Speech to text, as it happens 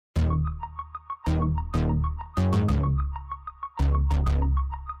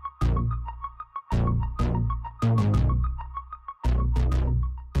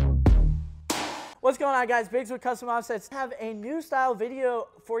What's going on, guys? Biggs with Custom Offsets. I have a new style video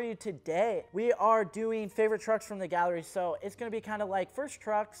for you today. We are doing favorite trucks from the gallery. So it's going to be kind of like first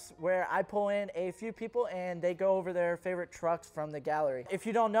trucks, where I pull in a few people and they go over their favorite trucks from the gallery. If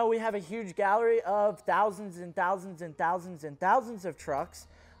you don't know, we have a huge gallery of thousands and thousands and thousands and thousands of trucks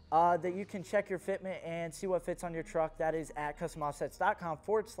that you can check your fitment and see what fits on your truck. That is at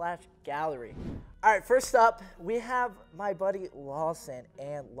customoffsets.com/gallery. All right, first up, we have my buddy Lawson,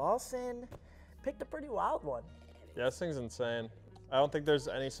 and Lawson picked a pretty wild one. Yeah, this thing's insane. I don't think there's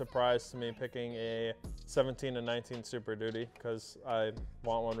any surprise to me picking a 17 and 19 Super Duty because I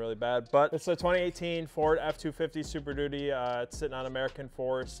want one really bad. But it's a 2018 Ford F-250 Super Duty. It's sitting on American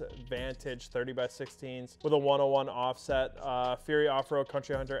Force Vantage 30x16s with a 101 offset. Fury Off-Road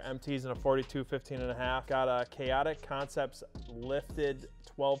Country Hunter MTs in a 42 15.5. Got a Chaotic Concepts lifted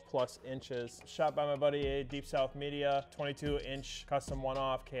 12 plus inches. Shot by my buddy A Deep South Media. 22-inch custom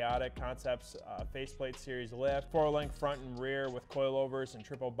one-off Chaotic Concepts faceplate series lift. 4-link front and rear with coilovers and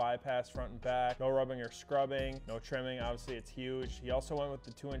triple bypass front and back. No rubbing or scrubbing, no trimming. Obviously it's huge. He also went with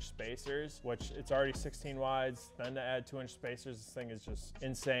the 2-inch spacers, which it's already 16 wides. Then to add 2-inch spacers, this thing is just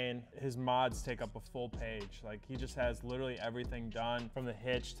insane. His mods take up a full page. Like, he just has literally everything done, from the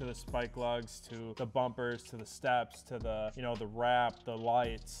hitch to the spike lugs to the bumpers to the steps to the, you know, the wrap, the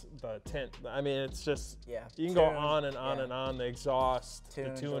lights, the tint. I mean, it's just, Yeah. you can go on and on and on. The exhaust, the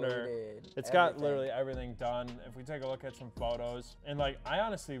tuner. It's got literally everything done. If we take a look at some photos, and like, I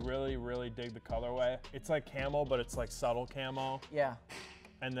honestly really dig the colorway. It's like camo, but it's like subtle camo. Yeah.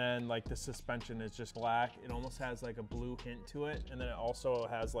 And then like the suspension is just black. It almost has like a blue hint to it. And then it also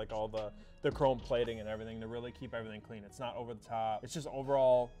has like all the chrome plating and everything to really keep everything clean. It's not over the top. It's just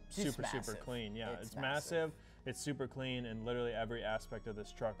overall super clean. Yeah, it's massive. It's super clean, and literally every aspect of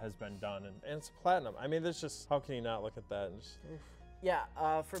this truck has been done. And it's platinum. I mean, there's just, how can you not look at that and just, oof. Yeah,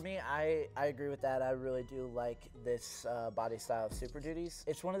 for me, I agree with that. I really do like this body style of Super Duties.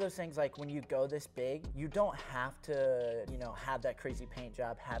 It's one of those things, like, when you go this big, you don't have to, you know, have that crazy paint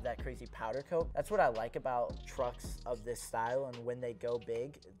job, have that crazy powder coat. That's what I like about trucks of this style, and when they go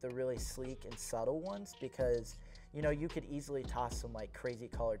big, the really sleek and subtle ones, because, you know, you could easily toss some like crazy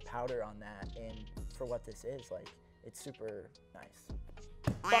colored powder on that, and for what this is, like, it's super nice.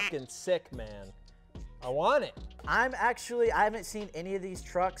 Fucking sick, man. I want it. I haven't seen any of these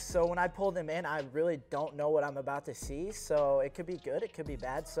trucks, so when I pull them in, I really don't know what I'm about to see. So it could be good, it could be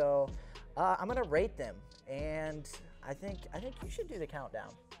bad. So I'm gonna rate them, and I think you should do the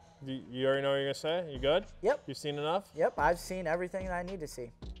countdown. You already know what you're gonna say? You good? Yep. You've seen enough? Yep, I've seen everything that I need to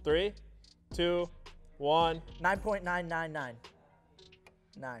see. 3, 2, 1. 9.999.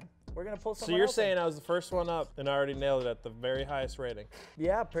 9. We're gonna pull someone So you're else saying in. I was the first one up and I already nailed it at the very highest rating.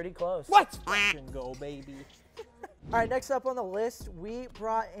 Yeah, pretty close. Let's fucking go, baby. All right, next up on the list, we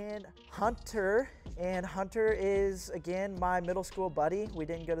brought in Hunter, and Hunter is, again, my middle school buddy. We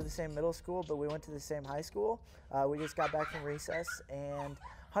didn't go to the same middle school, but we went to the same high school. We just got back from recess, and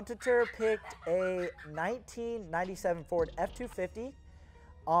Hunter picked a 1997 Ford F-250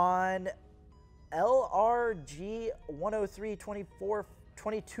 on LRG 103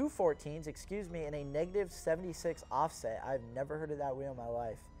 2214s, excuse me, in a -76 offset. I've never heard of that wheel in my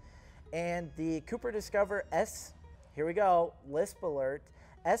life. And the Cooper Discover S, here we go, lisp alert,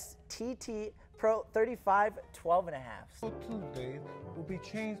 STT Pro 35 12.5. Tuesday will be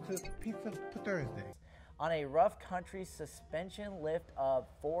changed to Pizza Thursday. On a rough country suspension lift of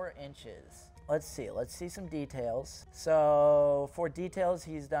 4 inches. Let's see some details. So for details,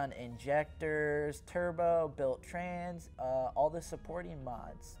 he's done injectors, turbo, built trans, all the supporting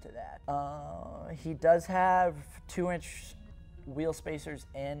mods to that. He does have 2-inch wheel spacers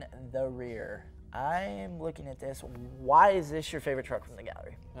in the rear. I'm looking at this. Why is this your favorite truck from the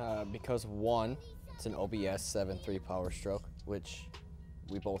gallery? Because one, it's an OBS 7.3 Power Stroke, which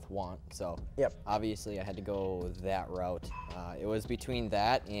we both want. So yep. Obviously I had to go that route. It was between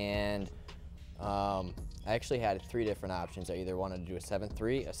that and I actually had 3 different options. I either wanted to do a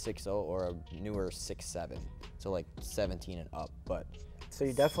 7.3, a 6.0, or a newer 6.7. So like 17 and up, but. So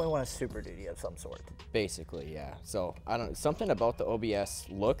you definitely want a Super Duty of some sort. Basically, yeah. So I don't, something about the OBS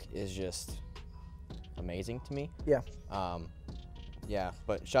look is just amazing to me. Yeah. Yeah,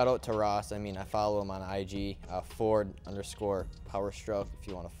 but shout out to Ross. I mean, I follow him on IG, Ford_PowerStroke if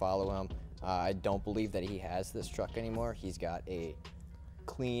you want to follow him. I don't believe that he has this truck anymore. He's got a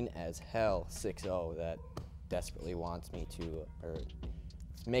clean as hell 6.0 that desperately wants me to, or it's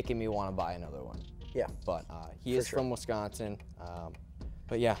making me want to buy another one. Yeah. But he is from Wisconsin.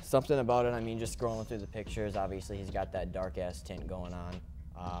 But yeah, something about it. I mean, just scrolling through the pictures, obviously he's got that dark ass tint going on.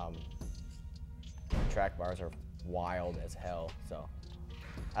 Track bars are wild as hell. So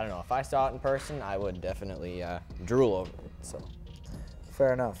I don't know, if I saw it in person, I would definitely drool over it. So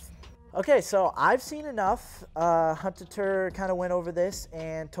Fair enough. Okay, so I've seen enough. Hunter kind of went over this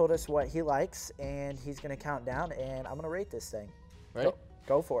and told us what he likes, and he's gonna count down, and I'm gonna rate this thing. ready?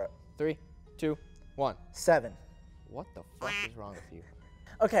 Go for it. 3, 2, 1. 7. What the fuck is wrong with you?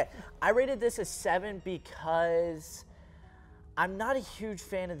 Okay, I rated this a 7 because I'm not a huge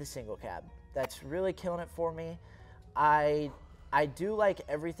fan of the single cab. That's really killing it for me. I do like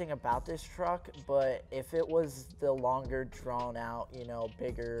everything about this truck, but if it was the longer, drawn out, you know,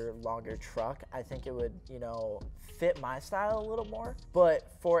 bigger, longer truck, I think it would, you know, fit my style a little more.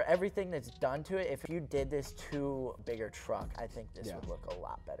 But for everything that's done to it, if you did this to a bigger truck, I think this Yeah. would look a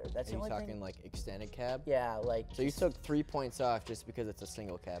lot better. That's Are the you only talking thing. like extended cab? Yeah, like. So you took 3 points off just because it's a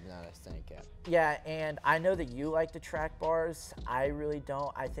single cab, not a extended cab. Yeah, and I know that you like the track bars. I really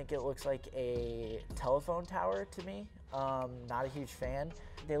don't. I think it looks like a telephone tower to me. Not a huge fan.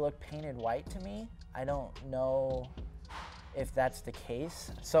 They look painted white to me. I don't know if that's the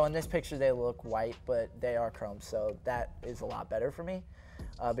case. So in this picture they look white, but they are chrome, so that is a lot better for me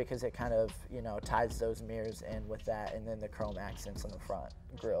because it kind of, you know, ties those mirrors in with that, and then the chrome accents on the front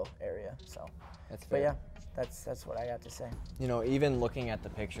grille area. So, That's but fair. yeah, that's what I got to say. You know, even looking at the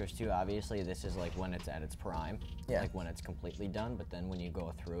pictures too, obviously this is like when it's at its prime, Yeah. like when it's completely done, but then when you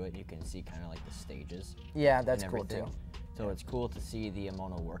go through it, you can see kind of like the stages Yeah, that's and cool everything. too. So it's cool to see the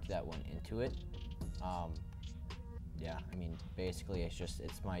amount of work that went into it. Yeah, I mean, basically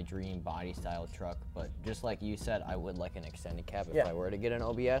it's my dream body style truck, but just like you said, I would like an extended cab if Yeah. I were to get an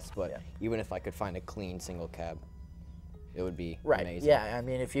OBS, but Yeah. even if I could find a clean single cab, it would be Right. amazing. Yeah. I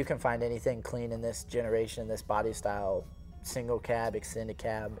mean, if you can find anything clean in this generation, this body style, single cab, extended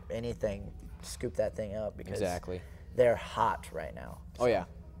cab, anything, scoop that thing up because Exactly. they're hot right now. Oh yeah,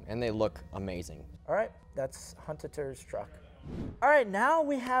 and they look amazing. All right, that's Hunter's truck. All right, now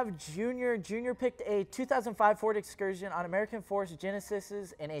we have Junior. Junior picked a 2005 Ford Excursion on American Force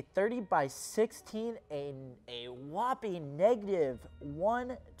Genesis's in a 30x16, a whopping negative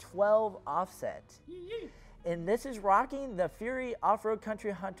 112 offset. And this is rocking the Fury Off-Road Country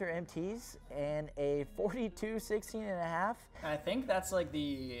Hunter MTs and a 42 16.5. I think that's like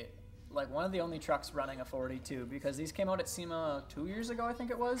one of the only trucks running a 42 because these came out at SEMA 2 years ago, I think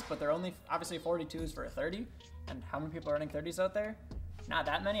it was, but they're only obviously 42s for a 30. And how many people are running 30s out there? Not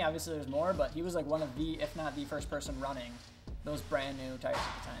that many. Obviously, there's more, but he was like one of the, if not the first person running those brand new tires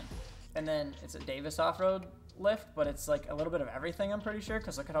at the time. And then it's a Davis off-road lift, but it's like a little bit of everything, I'm pretty sure,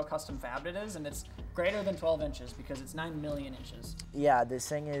 because look at how custom fabbed it is, and it's greater than 12 inches because it's 9 million inches. Yeah, this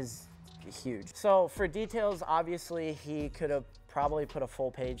thing is huge. So for details, obviously he could have probably put a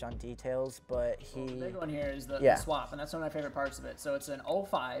full page on details, but The he, big one here is the Yeah. swap, and that's one of my favorite parts of it. So it's an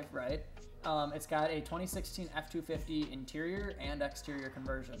 05, right? It's got a 2016 F250 interior and exterior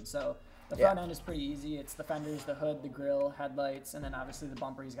conversion. So the front end is pretty easy. It's the fenders, the hood, the grille, headlights, and then obviously the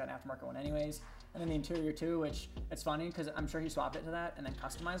bumper. He's got an aftermarket one anyways. And then the interior too, which it's funny because I'm sure he swapped it to that and then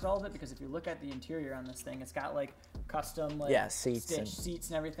customized all of it, because if you look at the interior on this thing, it's got like custom like seats stitched and- seats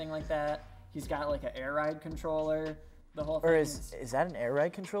and everything like that. He's got like an air ride controller. The whole thing or is that an air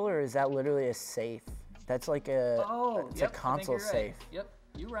ride controller, or is that literally a safe? That's like a, it's yep, a console I think you're safe. right. Yep,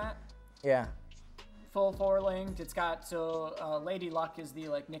 you right. Yeah. Full four-linked. It's got, so Lady Luck is the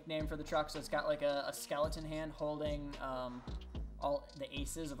like nickname for the truck, so it's got like a skeleton hand holding all the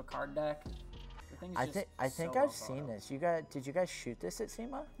aces of a card deck. The thing's I just think so I've well seen thought out. this. Did you guys shoot this at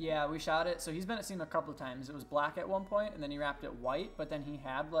SEMA? Yeah, we shot it. So he's been at SEMA a couple of times. It was black at one point, and then he wrapped it white, but then he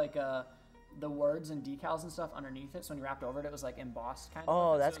had like the words and decals and stuff underneath it, so when you wrapped over it, it was like embossed kind of.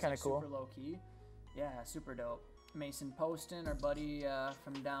 Oh, with it, so that's it was, like, kinda cool. Super low key. Yeah, super dope. Mason Poston, our buddy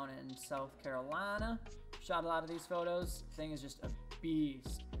from down in South Carolina, shot a lot of these photos. Thing is just a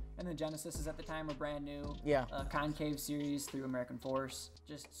beast. And the Genesis's at the time were brand new. Yeah. Concave series through American Force.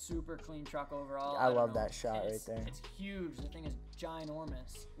 Just super clean truck overall. I don't love know. that shot right It's- there. It's huge. The thing is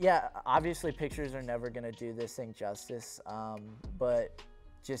ginormous. Yeah, obviously pictures are never gonna do this thing justice, but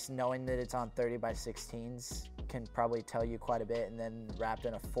just knowing that it's on 30x16s can probably tell you quite a bit, and then wrapped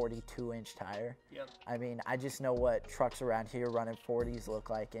in a 42-inch tire. Yep. I mean, I just know what trucks around here running 40s look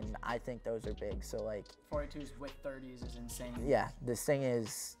like, and I think those are big. So like, 42s with 30s is insane. yeah, this thing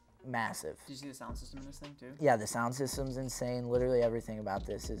is massive. Did you see the sound system in this thing too? Yeah, the sound system's insane. Literally everything about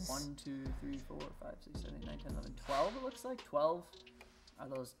this is. 1, 2, 3, 4, 5, 6, 7, 8, 9, 10, 11, 12 it looks like. 12. Are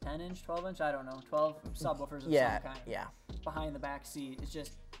those 10-inch, 12-inch? I don't know. 12 subwoofers of Yeah, some kind. yeah. Behind the back seat. It's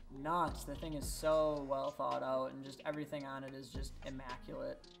just nuts. The thing is so well thought out, and just everything on it is just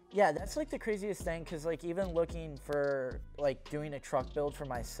immaculate. Yeah, that's like the craziest thing, because like even looking for like doing a truck build for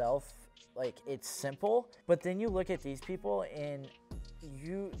myself, like it's simple, but then you look at these people and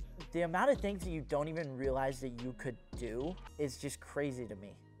the amount of things that you don't even realize that you could do is just crazy to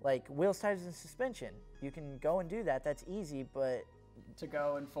me. Like wheels, tires, and suspension. You can go and do that. That's easy, but To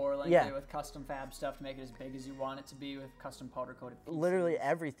go in 4-lane Yeah. with custom fab stuff to make it as big as you want it to be with custom powder coated pieces. literally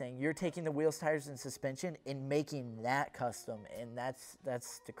everything. You're taking the wheels, tires, and suspension and making that custom, and that's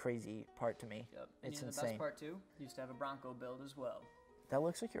the crazy part to me. Yep. And It's you know the insane. best part too? Used to have a Bronco build as well. That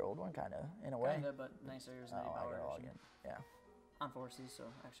looks like your old one, kind of, in a way. Kinda, but nicer. There's Oh, an I 8 power got it all version. again. Yeah. On 4Cs, so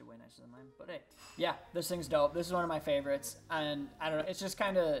actually way nicer than mine. But hey, yeah, this thing's dope. This is one of my favorites, and I don't know, it's just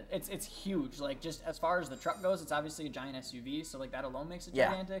kind of it's huge. Like just as far as the truck goes, it's obviously a giant SUV, so like that alone makes it Yeah.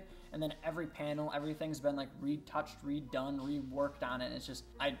 gigantic. And then every panel, everything's been like retouched, redone, reworked on it. And it's just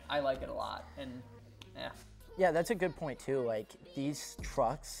I like it a lot, and yeah, Yeah, that's a good point too. Like these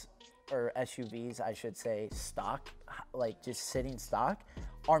trucks or SUVs, I should say, stock, like just sitting stock,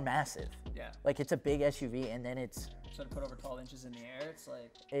 are massive. yeah. Like it's a big SUV, and then So to put over 12 inches in the air, it's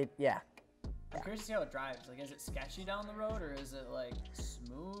like yeah. I'm curious to see how it drives. Like, is it sketchy down the road or is it like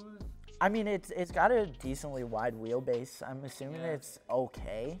smooth? I mean, it's got a decently wide wheelbase. I'm assuming Yeah. it's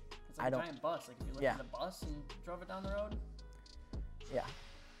okay. It's I like a don't. giant bus. Like if you look Yeah. at the bus and drove it down the road. Yeah,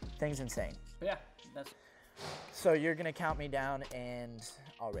 thing's insane. But yeah, that's So you're gonna count me down, and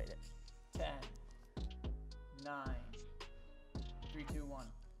I'll rate it. 10, 9, 3, 2, 1.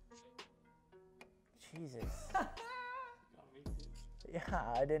 Jesus. Yeah,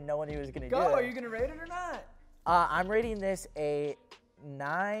 I didn't know when he was gonna do Go. it. Are you gonna rate it or not? I'm rating this a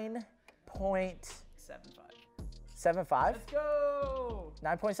 9.75. 7.5. Let's go.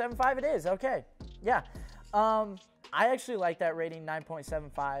 9.75 it is, okay. Yeah. I actually like that rating,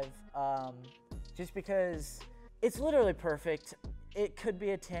 9.75, just because it's literally perfect. It could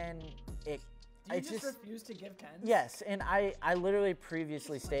be a 10. Do you I just refuse to give 10s? Yes, and I literally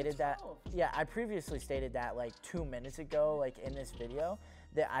previously stated that. 12. Yeah, I previously stated that like 2 minutes ago, like in this video,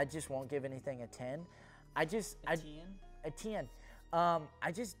 that I just won't give anything a 10. A 10? A 10.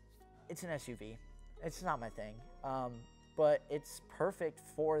 It's an SUV. It's not my thing. But it's perfect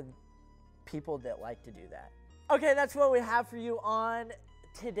for people that like to do that. Okay, that's what we have for you on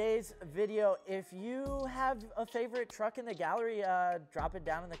today's video. If you have a favorite truck in the gallery, drop it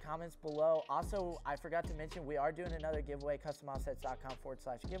down in the comments below. Also, I forgot to mention, we are doing another giveaway,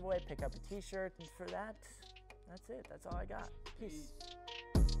 customoffsets.com/giveaway. Pick up a t-shirt, and for that, that's it. That's all I got. Peace.